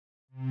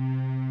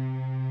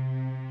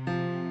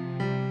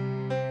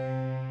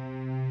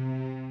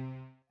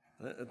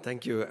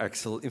Thank you,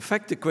 Axel. In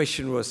fact, the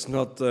question was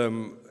not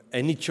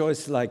any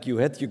choice like you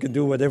had. You can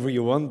do whatever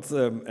you want,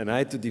 and I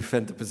had to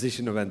defend the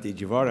position of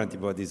anti-EGFR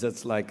antibodies.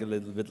 That's like a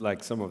little bit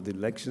like some of the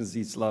elections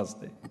these last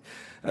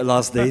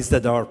days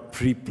that are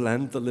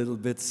pre-planned a little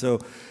bit. So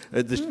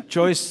the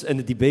choice and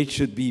the debate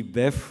should be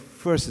BEV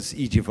versus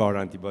EGFR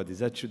antibodies.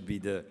 That should be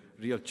the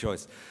real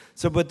choice.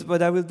 So, but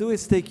what I will do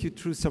is take you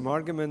through some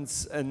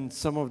arguments and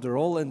some of the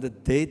role and the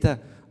data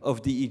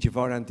of the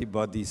EGFR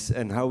antibodies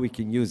and how we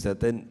can use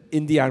that. And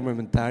in the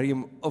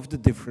armamentarium of the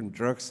different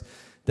drugs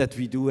that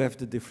we do have,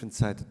 the different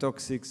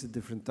cytotoxics, the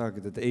different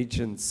targeted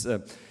agents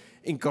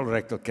in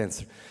colorectal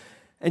cancer.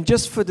 And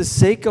just for the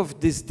sake of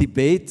this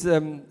debate,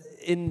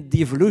 in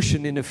the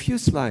evolution, in a few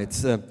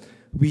slides,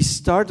 we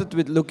started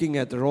with looking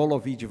at the role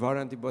of EGFR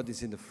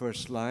antibodies in the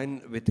first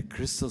line with the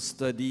Crystal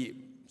study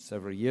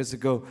several years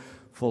ago,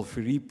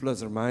 FOLFIRI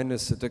plus or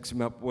minus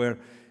cetuximab, where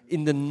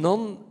in the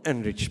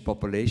non-enriched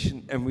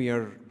population, and we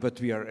are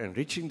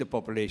enriching the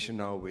population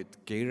now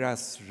with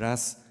KRAS,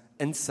 RAS,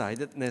 and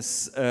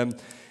Sidedness.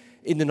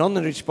 In the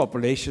non-enriched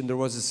population, there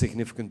was a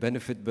significant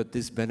benefit, but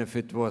this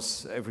benefit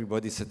was,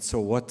 everybody said, so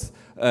what,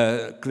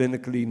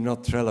 clinically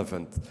not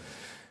relevant.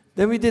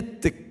 Then we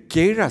did the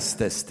KRAS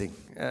testing,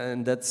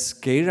 and that's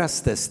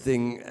KRAS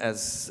testing,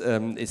 as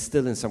is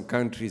still in some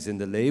countries in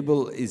the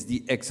label, is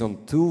the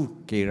exon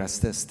 2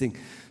 KRAS testing.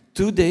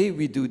 Today,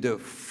 we do the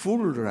full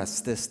RAS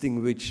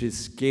testing, which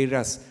is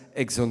KRAS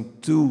exon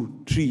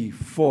 2, 3,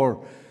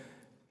 4,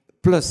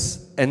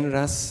 plus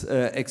NRAS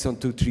exon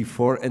 2, 3,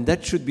 4, and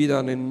that should be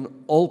done in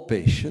all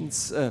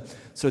patients.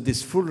 So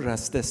this full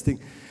RAS testing.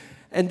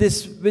 And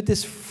with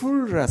this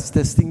full RAS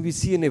testing, we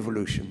see an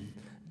evolution.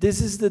 This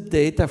is the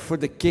data for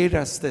the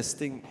KRAS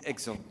testing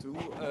exon 2,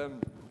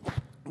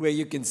 where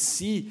you can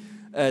see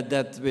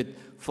that with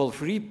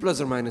FOLFIRI plus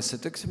or minus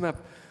cetuximab,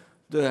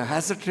 the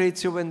hazard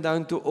ratio went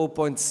down to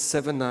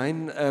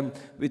 0.79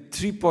 with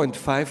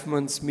 3.5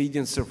 months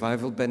median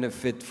survival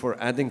benefit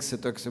for adding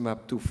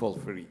cetuximab to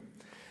FOLFIRI.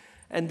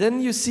 And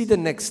then you see the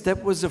next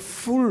step was a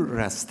full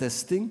RAS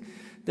testing.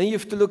 Then you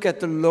have to look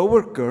at the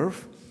lower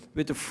curve.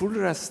 With the full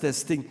RAS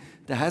testing,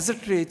 the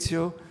hazard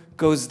ratio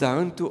goes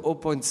down to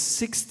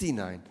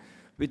 0.69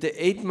 with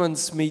the 8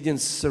 months median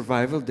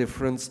survival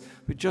difference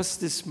with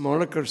just this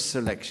molecular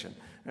selection.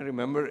 And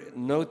remember,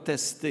 no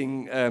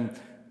testing,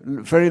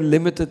 very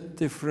limited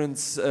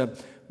difference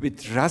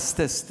with RAS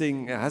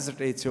testing, hazard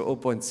ratio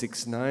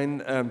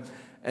 0.69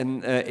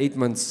 and 8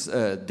 months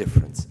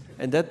difference.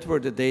 And that were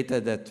the data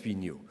that we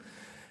knew.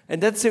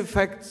 And that's in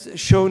fact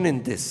shown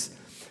in this.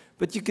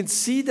 But you can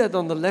see that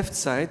on the left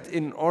side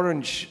in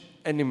orange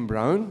and in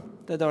brown,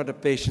 that are the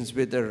patients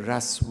with the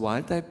RAS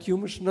wild-type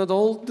tumors, not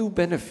all do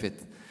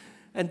benefit.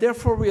 And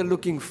therefore we are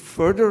looking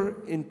further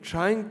in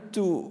trying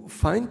to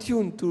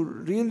fine-tune to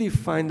really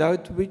find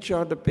out which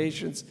are the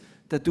patients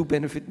that do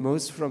benefit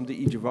most from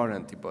the EGFR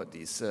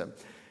antibodies. And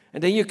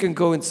then you can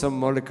go in some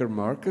molecular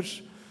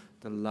markers,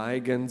 the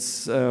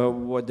ligands,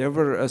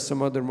 whatever,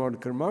 some other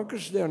molecular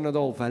markers, they are not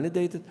all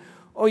validated.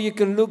 Or you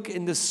can look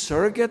in the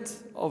surrogate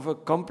of a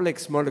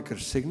complex molecular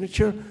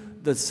signature,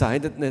 the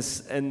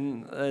sidedness,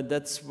 and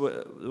that's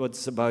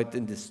what's about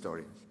in this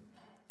story.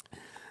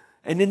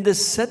 And in the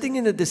setting,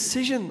 in the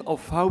decision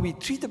of how we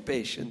treat a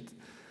patient,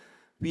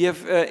 we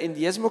have in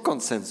the ESMO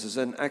consensus,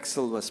 and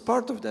Axel was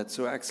part of that,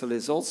 so Axel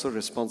is also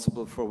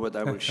responsible for what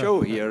I will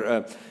show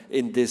here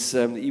in this,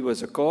 he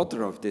was a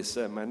co-author of this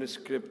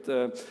manuscript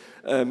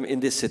in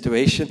this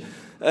situation.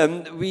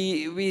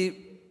 We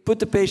put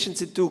the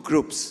patients in two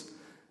groups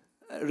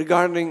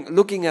regarding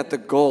looking at the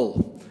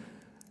goal.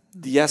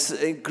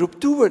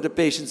 Group 2 were the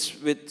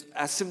patients with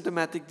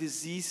asymptomatic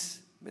disease,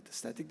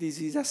 metastatic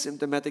disease,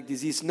 asymptomatic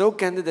disease, no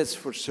candidates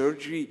for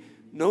surgery,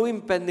 no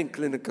impending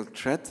clinical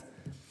threat.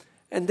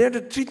 And there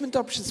the treatment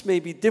options may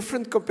be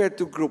different compared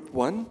to Group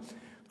 1.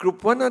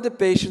 Group 1 are the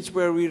patients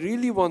where we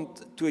really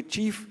want to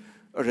achieve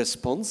a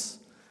response,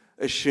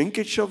 a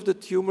shrinkage of the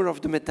tumor,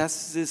 of the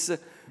metastasis,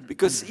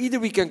 because either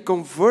we can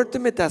convert the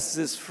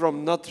metastasis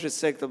from not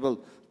resectable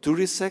to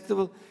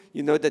resectable.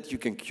 You know that you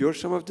can cure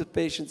some of the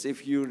patients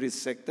if you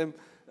resect them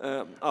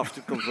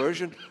after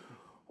conversion.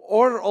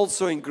 Or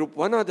also in Group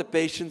 1 are the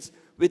patients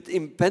with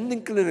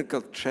impending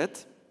clinical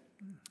threat,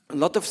 a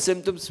lot of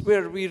symptoms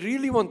where we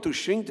really want to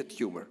shrink the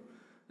tumor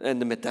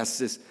and the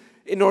metastasis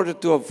in order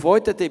to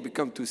avoid that they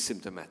become too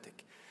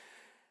symptomatic.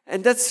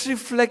 And that's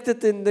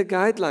reflected in the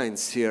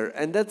guidelines here.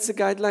 And that's the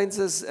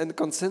guidelines and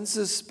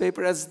consensus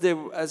paper as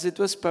it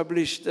was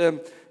published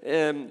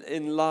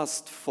in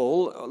last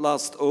fall,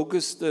 last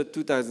August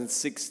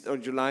 2006, or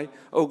July,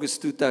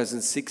 August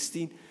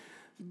 2016.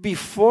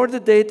 Before the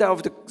data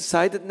of the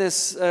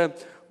sidedness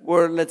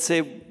were, let's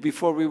say,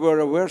 before we were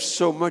aware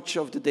so much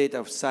of the data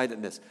of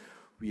sidedness.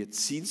 We had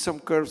seen some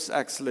curves,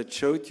 Axel had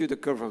showed you the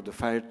curve of the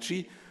fire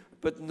tree,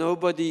 but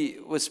nobody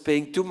was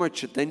paying too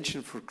much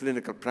attention for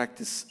clinical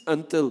practice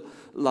until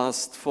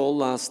last fall,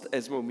 last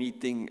ESMO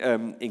meeting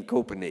in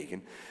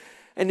Copenhagen.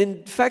 And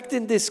in fact,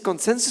 in this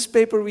consensus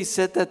paper, we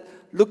said that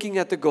looking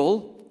at the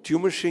goal,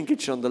 tumor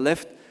shrinkage on the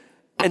left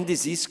and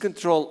disease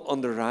control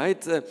on the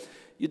right,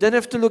 You then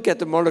have to look at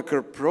the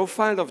molecular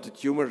profile of the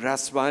tumor,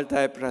 RAS wild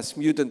type, RAS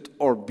mutant,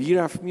 or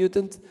BRAF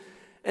mutant.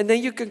 And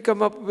then you can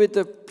come up with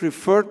a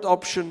preferred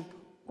option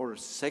or a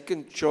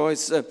second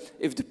choice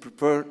if the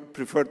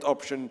preferred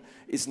option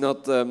is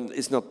not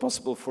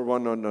possible for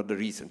one or another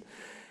reason.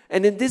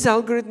 And in this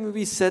algorithm,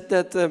 we said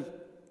that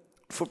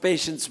for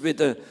patients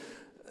with a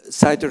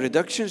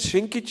cytoreduction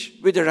shrinkage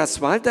with a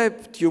RAS wild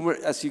type tumor,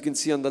 as you can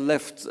see on the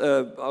left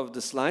of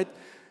the slide,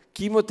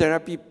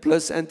 chemotherapy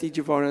plus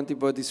anti-EGFR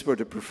antibodies were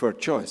the preferred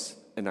choice.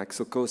 And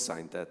Axel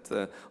co-signed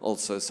that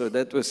also, so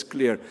that was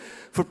clear.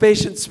 For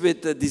patients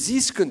with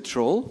disease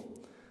control,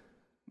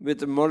 with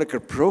the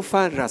molecular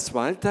profile, RAS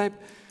wild type,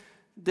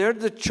 there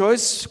the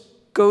choice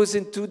goes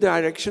in two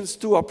directions,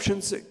 two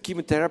options,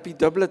 chemotherapy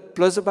doublet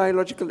plus a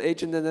biological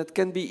agent, and that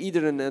can be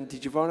either an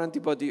anti-EGFR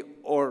antibody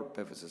or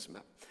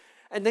bevacizumab.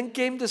 And then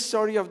came the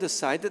story of the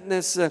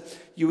sidedness.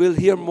 You will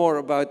hear more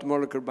about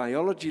molecular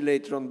biology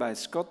later on by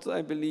Scott,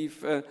 I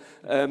believe,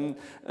 in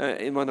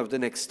one of the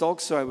next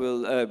talks, so I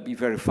will be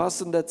very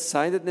fast on that.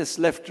 Sidedness,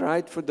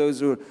 left-right, for those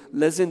who are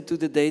less into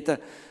the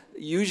data.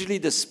 Usually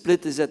the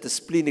split is at the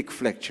splenic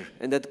flexure,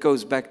 and that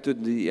goes back to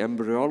the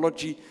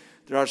embryology.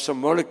 There are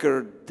some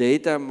molecular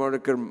data,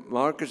 molecular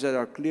markers that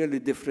are clearly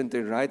different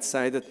in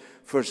right-sided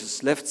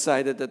versus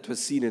left-sided that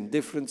was seen in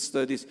different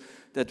studies.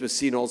 That was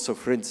seen also,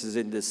 for instance,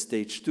 in the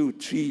stage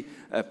 2-3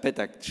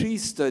 PETAC3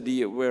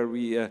 study where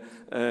we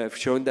have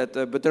shown that,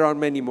 but there are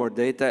many more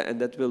data,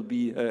 and that will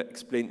be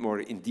explained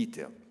more in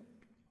detail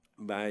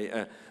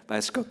by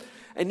Scott.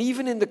 And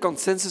even in the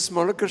consensus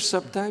molecular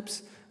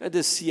subtypes, the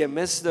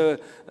CMS, the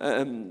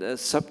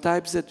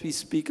subtypes that we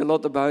speak a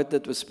lot about,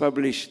 that was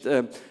published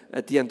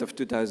at the end of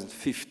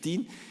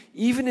 2015,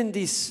 even in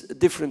these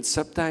different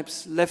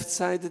subtypes,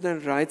 left-sided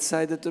and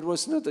right-sided, there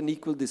was not an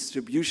equal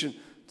distribution.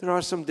 There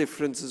are some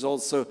differences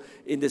also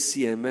in the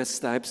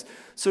CMS types.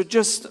 So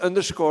just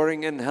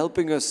underscoring and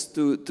helping us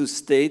to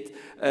state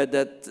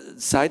that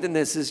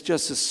sidedness is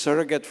just a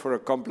surrogate for a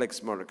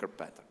complex molecular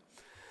pattern.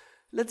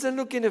 Let's then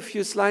look in a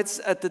few slides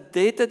at the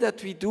data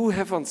that we do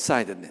have on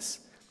sidedness.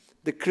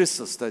 The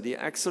CRYSTAL study.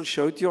 Axel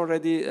showed you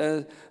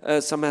already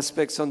some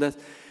aspects on that.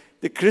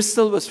 The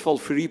CRYSTAL was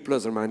FOLFIRI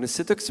plus or minus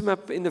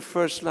cetuximab in the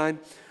first line.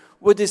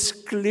 What is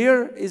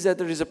clear is that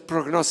there is a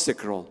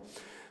prognostic role.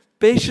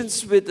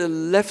 Patients with a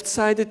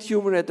left-sided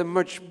tumor had a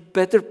much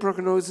better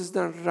prognosis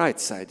than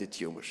right-sided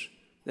tumors.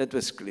 That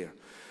was clear.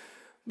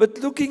 But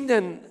looking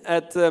then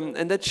at,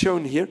 and that's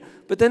shown here,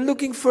 but then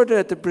looking further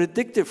at the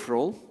predictive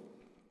role,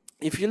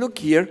 if you look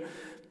here,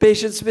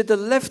 patients with a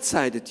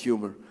left-sided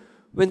tumor,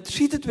 when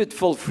treated with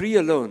FOLFIRI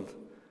alone,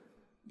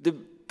 the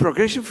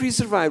progression-free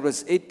survival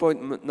was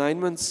 8.9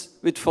 months,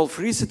 with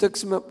FOLFIRI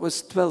cetuximab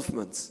was 12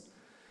 months.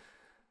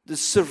 The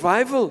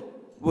survival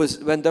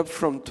went up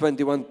from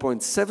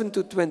 21.7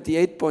 to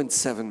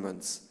 28.7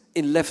 months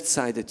in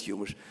left-sided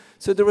tumors.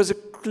 So there was a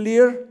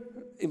clear,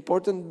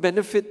 important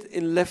benefit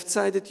in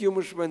left-sided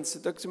tumors when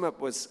cetuximab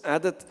was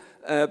added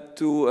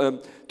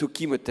to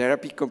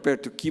chemotherapy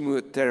compared to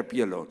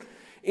chemotherapy alone.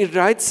 In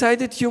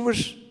right-sided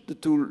tumors,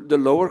 the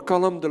lower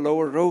column, the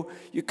lower row,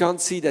 you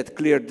can't see that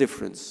clear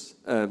difference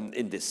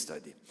in this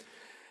study.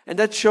 And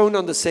that's shown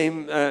on the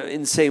same,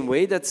 in the same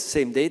way, that's the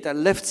same data.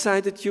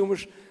 Left-sided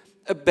tumors,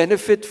 a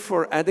benefit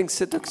for adding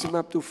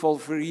cetuximab to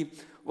FOLFIRI,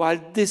 while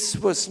this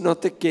was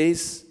not the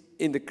case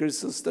in the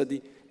CRYSTAL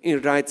study in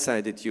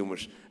right-sided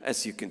tumors,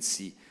 as you can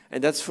see.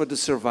 And that's for the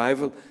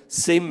survival,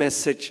 same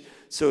message.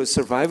 So a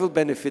survival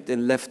benefit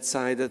in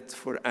left-sided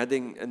for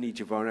adding an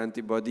EGFR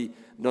antibody,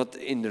 not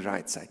in the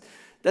right side.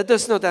 That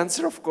does not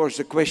answer, of course,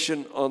 the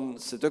question on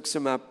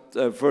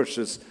cetuximab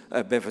versus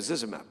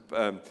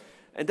bevacizumab.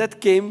 And that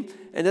came,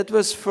 and that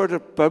was further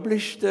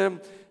published in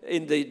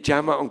the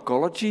JAMA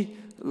Oncology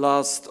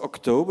last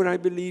October, I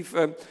believe.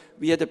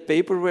 We had a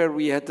paper where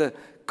we had a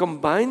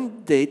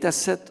combined data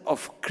set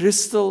of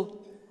CRYSTAL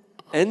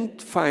and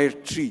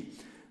FIRE3.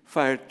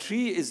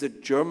 FIRE3 is a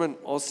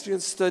German-Austrian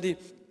study,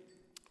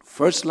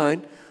 first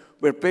line,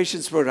 where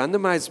patients were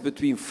randomized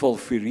between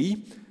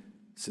FOLFIRI,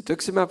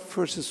 cetuximab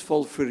versus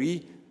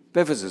FOLFIRI,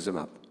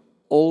 bevacizumab,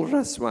 all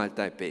RAS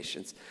wild-type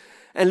patients.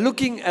 And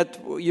looking at,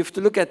 you have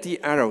to look at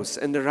the arrows,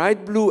 and the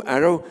right blue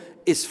arrow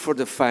is for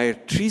the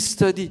FIRE3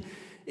 study.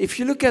 If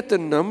you look at the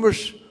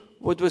numbers,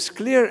 what was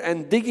clear,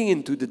 and digging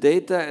into the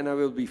data, and I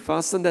will be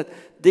fast on that,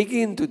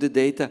 digging into the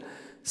data,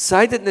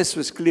 sidedness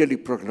was clearly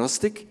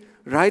prognostic.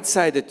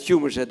 Right-sided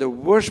tumors had a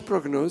worse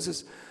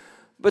prognosis.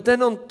 But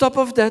then on top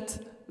of that,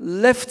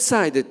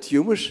 left-sided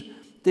tumors,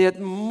 they had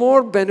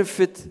more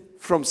benefit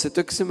from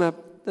cetuximab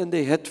than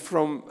they had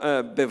from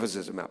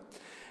bevacizumab.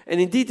 And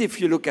indeed, if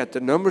you look at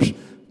the numbers,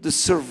 the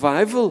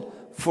survival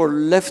for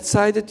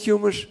left-sided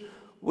tumors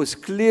was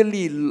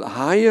clearly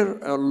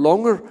higher,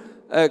 longer,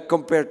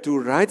 compared to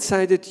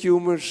right-sided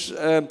tumors.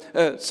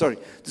 The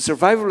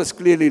survival was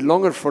clearly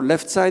longer for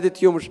left-sided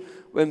tumors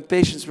when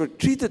patients were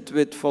treated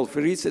with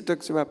FOLFIRI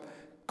cetuximab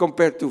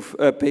compared to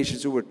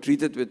patients who were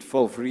treated with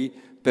FOLFIRI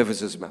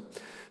bevacizumab.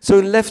 So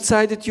in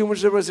left-sided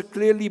tumors, there was a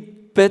clearly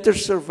better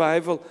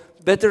survival,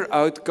 better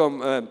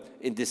outcome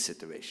in this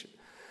situation.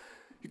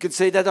 You could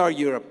say that our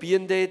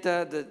European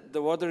data,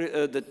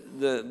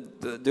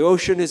 the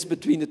ocean is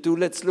between the two.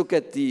 Let's look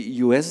at the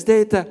US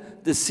data,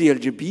 the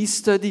CALGB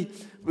study,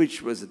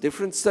 which was a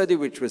different study,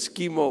 which was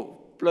chemo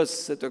plus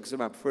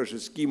cetuximab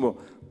versus chemo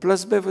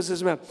plus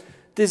bevacizumab.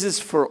 This is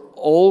for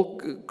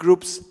all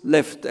groups,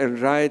 left and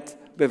right,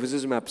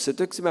 bevacizumab,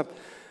 cetuximab.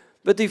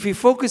 But if we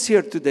focus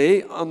here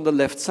today on the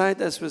left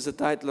side, as was the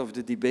title of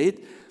the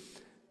debate,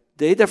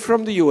 data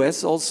from the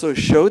US also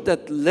showed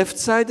that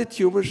left-sided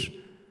tumors,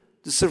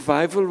 the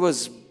survival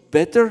was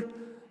better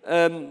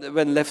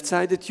when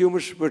left-sided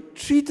tumors were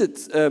treated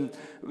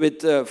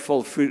with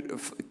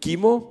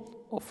chemo,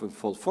 often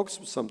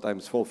FOLFOX,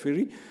 sometimes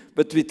FOLFIRI,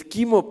 but with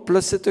chemo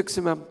plus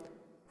cetuximab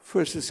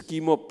versus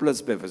chemo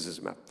plus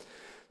bevacizumab.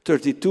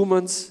 32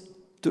 months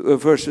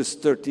versus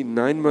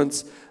 39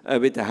 months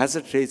with a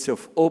hazard ratio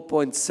of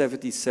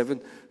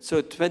 0.77,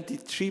 so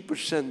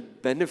 23%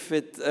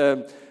 benefit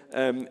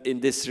in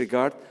this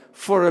regard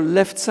for a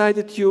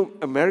left-sided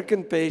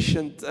American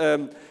patient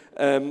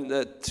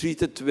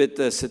treated with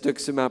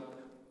cetuximab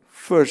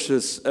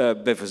versus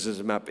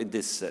bevacizumab in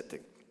this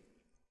setting.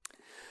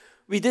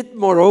 We did,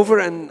 moreover,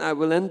 and I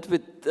will end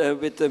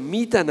with a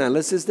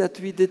meta-analysis that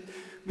we did.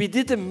 We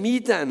did a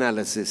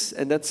meta-analysis,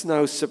 and that's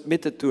now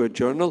submitted to a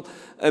journal,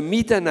 a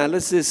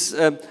meta-analysis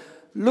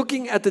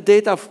looking at the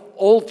data of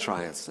all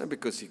trials,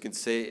 because you can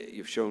say,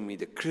 you've shown me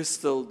the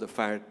CRYSTAL, the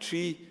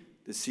FIRE3,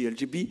 the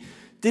CALGB.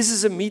 This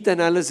is a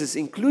meta-analysis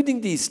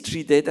including these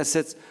 3 data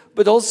sets,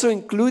 but also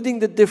including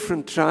the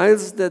different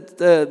trials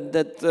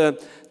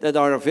that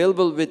are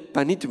available with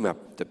panitumumab,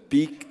 the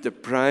PEAK, the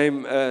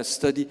PRIME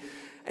study.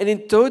 And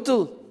in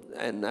total,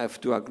 and I have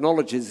to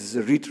acknowledge this is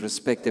a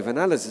retrospective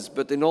analysis,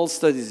 but in all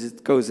studies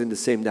it goes in the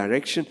same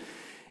direction.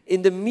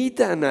 In the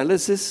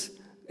meta-analysis,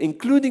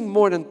 including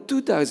more than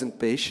 2,000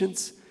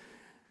 patients,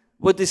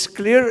 what is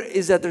clear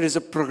is that there is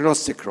a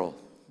prognostic role.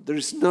 There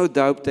is no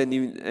doubt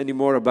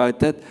anymore about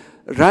that.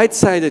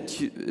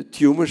 Right-sided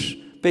tumors,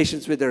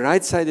 patients with a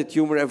right-sided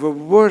tumor have a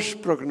worse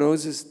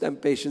prognosis than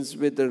patients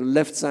with a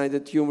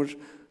left-sided tumors,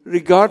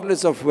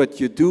 regardless of what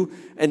you do.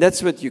 And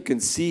that's what you can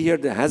see here,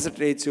 the hazard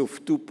ratio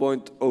of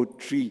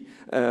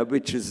 2.03,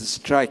 which is a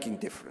striking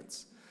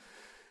difference.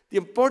 The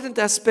important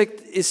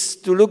aspect is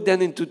to look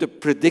then into the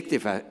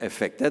predictive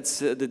effect. That's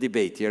the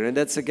debate here. And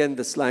that's, again,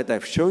 the slide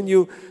I've shown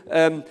you.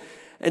 And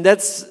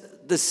that's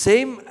the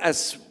same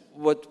as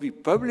what we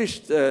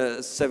published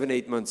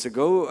 7-8 months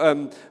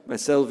ago,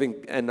 myself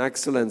and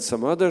Axel and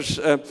some others,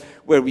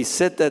 where we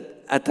said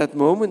that at that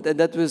moment, and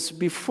that was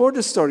before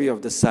the story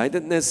of the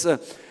Sidedness,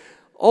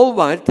 all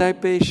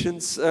wild-type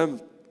patients,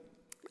 if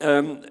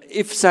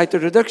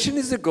cytoreduction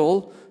is the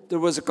goal, there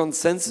was a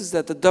consensus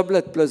that a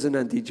doublet plus an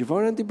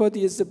anti-EGFR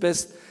antibody is the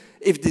best.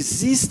 If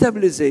disease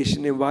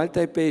stabilization in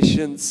wild-type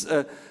patients,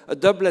 a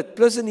doublet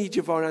plus an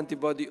EGFR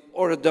antibody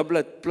or a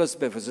doublet plus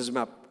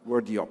bevacizumab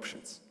were the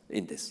options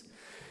in this.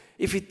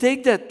 If we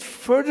take that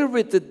further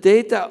with the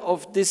data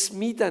of this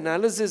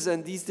meta-analysis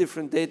and these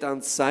different data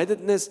on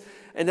sidedness,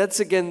 and that's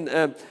again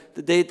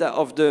the data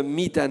of the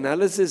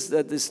meta-analysis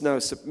that is now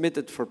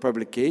submitted for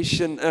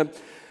publication.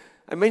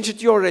 I mentioned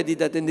to you already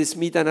that in this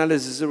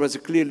meta-analysis there was a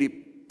clearly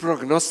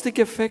prognostic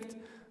effect,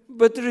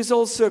 but there is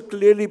also a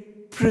clearly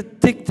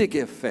predictive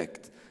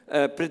effect.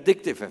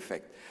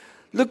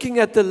 Looking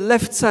at the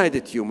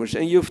left-sided tumors,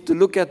 and you have to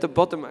look at the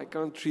bottom, I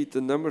can't read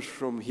the numbers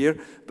from here,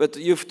 but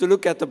you have to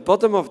look at the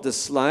bottom of the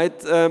slide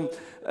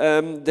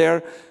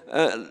there.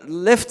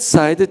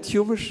 Left-sided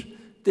tumors,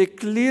 they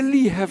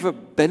clearly have a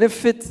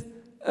benefit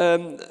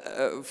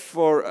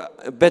for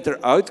a better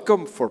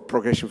outcome for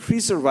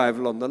progression-free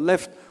survival on the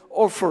left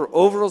or for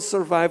overall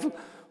survival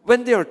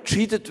when they are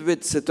treated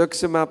with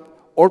cetuximab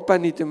or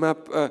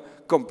panitumumab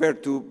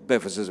compared to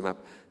bevacizumab.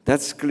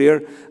 That's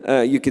clear.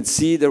 You can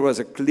see there was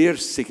a clear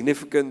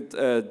significant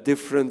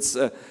difference,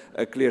 a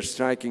clear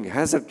striking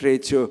hazard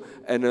ratio,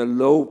 and a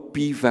low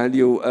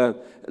p-value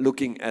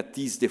looking at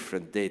these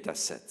different data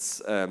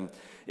sets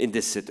in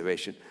this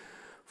situation.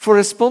 For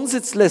response,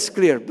 it's less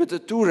clear, but the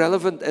 2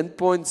 relevant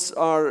endpoints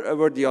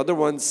were the other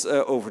ones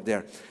over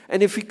there.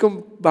 And if we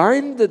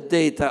combine the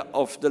data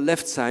of the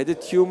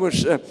left-sided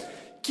tumors,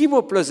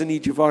 chemo plus an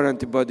EGFR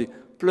antibody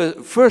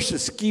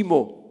versus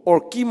chemo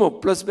or chemo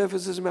plus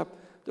bevacizumab,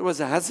 there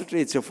was a hazard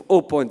ratio of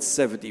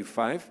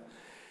 0.75.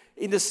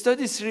 In the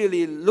studies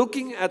really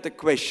looking at the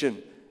question,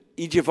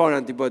 EGFR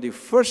antibody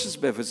versus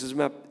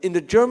bevacizumab, in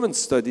the German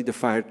study, the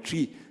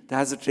FIRE3, the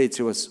hazard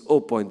ratio was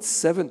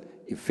 0.7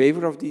 in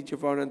favor of the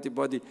EGFR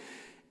antibody.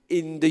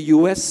 In the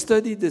US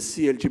study, the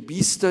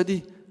CALGB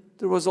study,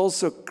 there was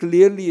also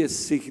clearly a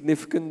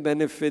significant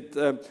benefit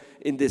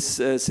in this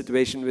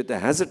situation with a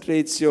hazard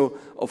ratio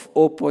of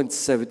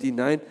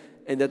 0.79.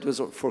 And that was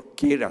for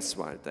KRAS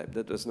wild type.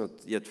 That was not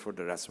yet for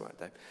the RAS wild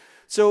type.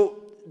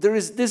 So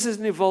this is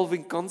an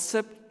evolving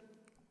concept.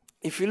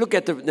 If you look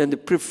at the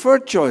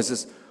preferred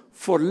choices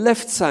for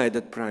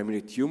left-sided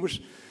primary tumors,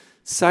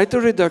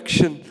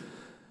 cytoreduction,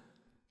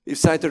 if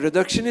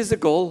cytoreduction is the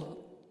goal,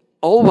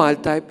 all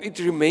wild type, it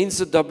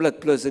remains a doublet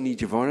plus an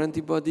EGFR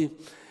antibody.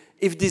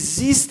 If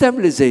disease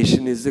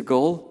stabilization is the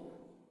goal,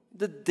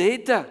 the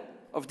data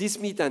of this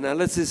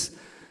meta-analysis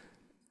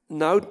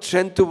now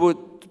trend to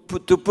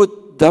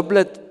put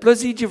doublet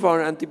plus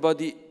EGFR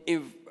antibody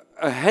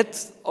ahead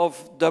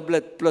of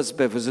doublet plus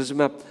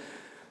bevacizumab,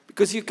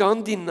 because you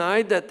can't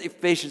deny that if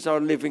patients are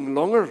living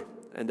longer,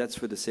 and that's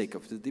for the sake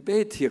of the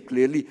debate here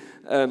clearly,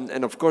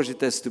 and of course it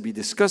has to be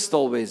discussed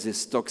always,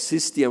 this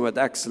toxicity, and what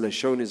Axel has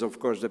shown is of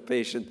course the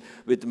patient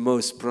with the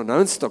most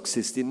pronounced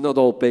toxicity. Not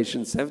all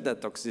patients have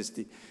that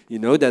toxicity, you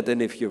know that,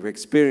 and if you've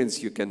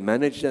experienced, you can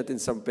manage that in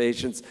some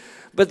patients.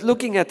 But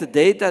looking at the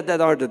data, that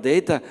are the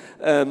data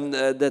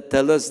that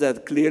tell us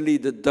that clearly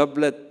the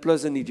doublet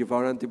plus an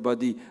EGFR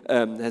antibody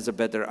has a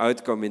better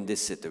outcome in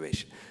this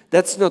situation.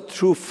 That's not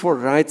true for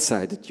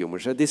right-sided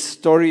tumors. This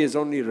story is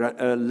only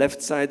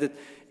left-sided.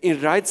 In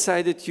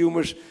right-sided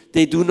tumors,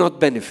 they do not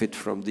benefit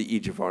from the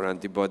EGFR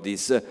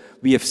antibodies.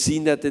 We have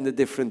seen that in the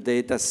different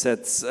data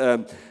sets,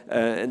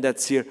 and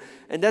that's here.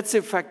 And that's,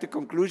 in fact, the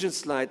conclusion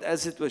slide,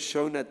 as it was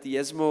shown at the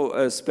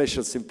ESMO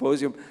special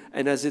symposium,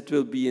 and as it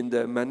will be in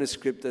the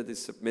manuscript that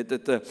is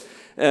submitted,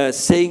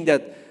 saying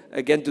that,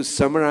 again, to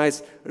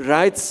summarize,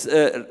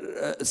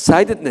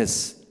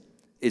 sidedness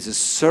is a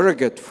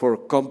surrogate for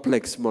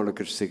complex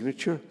molecular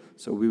signature,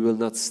 so we will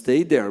not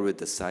stay there with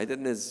the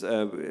sidedness.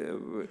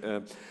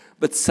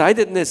 But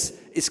sidedness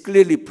is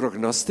clearly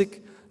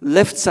prognostic.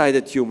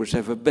 Left-sided tumors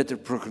have a better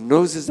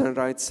prognosis than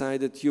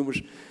right-sided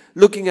tumors.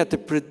 Looking at the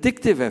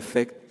predictive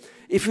effect,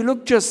 if you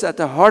look just at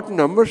the hard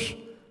numbers,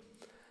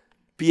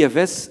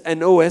 PFS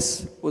and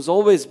OS was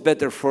always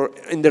better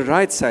in the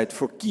right side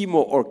for chemo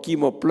or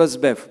chemo plus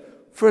Bev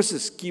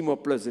versus chemo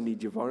plus an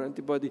EGFR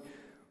antibody.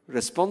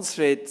 Response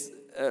rate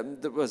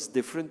that was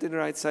different in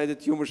right-sided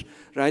tumors.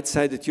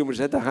 Right-sided tumors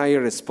had a higher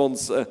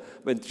response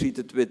when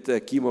treated with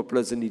chemo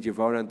plus an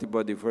EGFR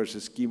antibody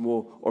versus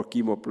chemo or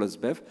chemo plus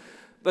Bev.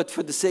 But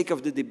for the sake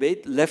of the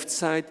debate, left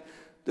side,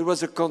 there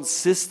was a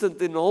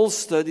consistent in all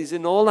studies,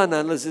 in all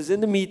analysis, in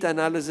the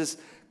meta-analysis,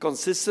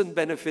 consistent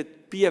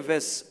benefit,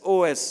 PFS,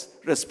 OS,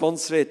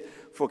 response rate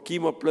for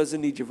chemo plus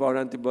an EGFR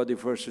antibody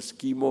versus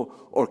chemo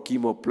or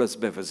chemo plus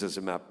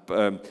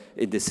bevacizumab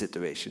in this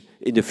situation.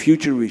 In the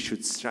future, we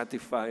should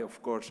stratify,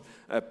 of course,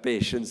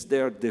 patients.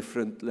 They are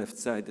different,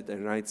 left-sided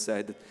and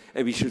right-sided,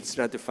 and we should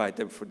stratify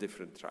them for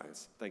different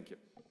trials. Thank you.